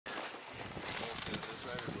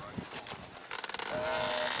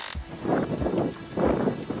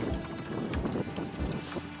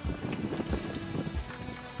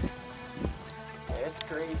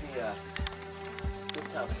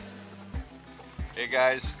Hey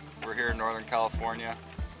guys, we're here in Northern California.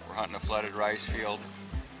 We're hunting a flooded rice field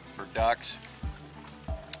for ducks.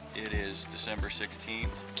 It is December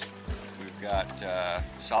 16th. We've got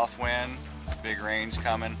south wind, big rains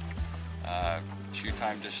coming. Shoot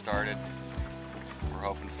time just started. We're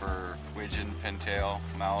hoping for widgeon, pintail,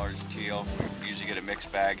 mallards, teal. We usually get a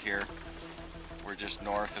mixed bag here. We're just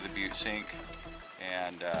north of the Butte Sink,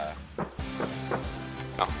 and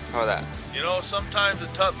how that? You know, sometimes at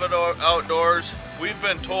Tutman Outdoors, we've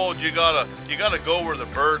been told you gotta go where the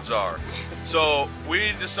birds are. So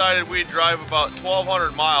we decided we'd drive about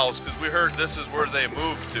 1,200 miles because we heard this is where they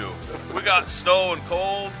moved to. We got snow and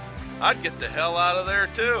cold. I'd get the hell out of there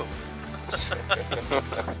too.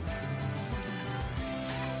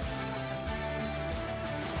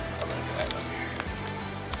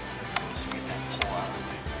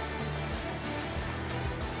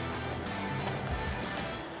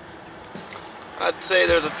 I'd say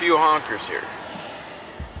there's a few honkers here. A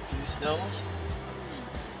few snows?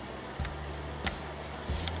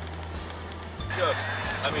 Just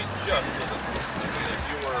if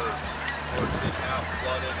you were just half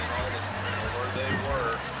flooded and all this, where they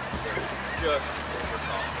were, they're just over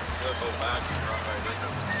top. Just go back and run right into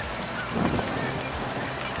them.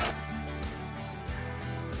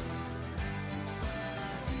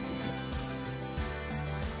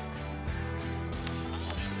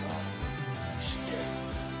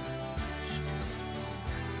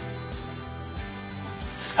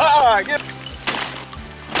 Ah, get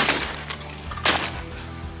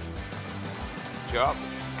job.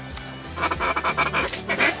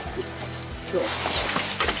 Cool.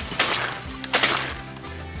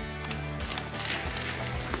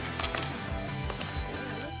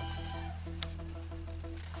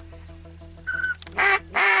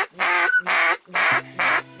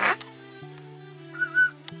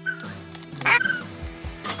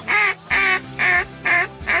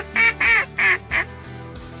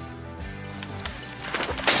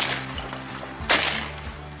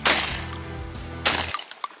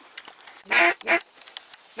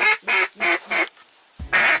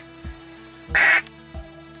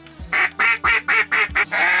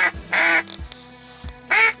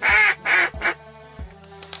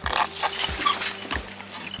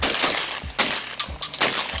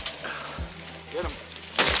 Get him.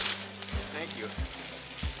 Thank you.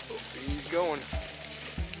 He's going.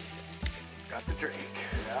 Got the drake.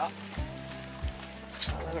 Yeah.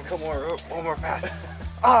 Let him come one more pass.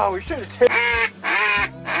 Oh, we should have taken.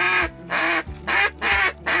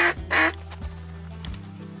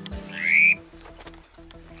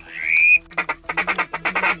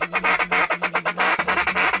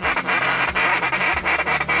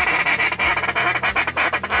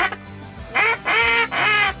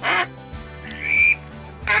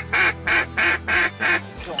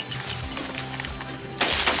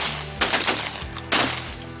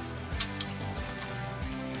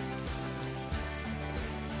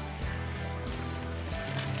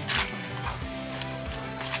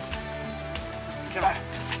 Come on.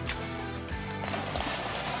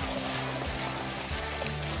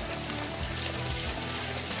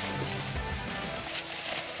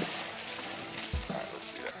 Alright,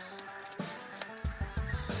 let's do that.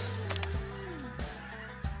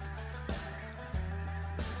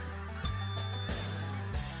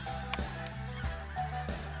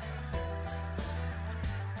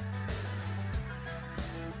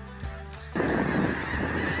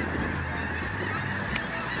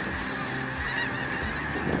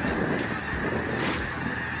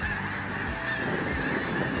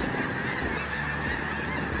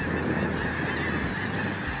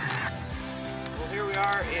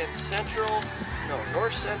 In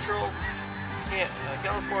north central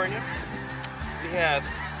California. We have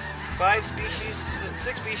 6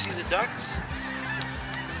 species of ducks,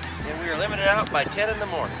 and we are limited out by 10 in the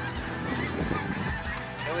morning.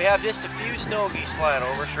 And we have just a few snow geese flying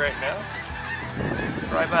over us right now.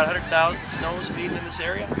 Probably about 100,000 snows feeding in this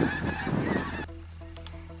area.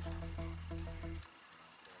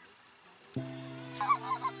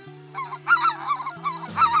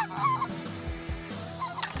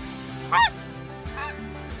 What?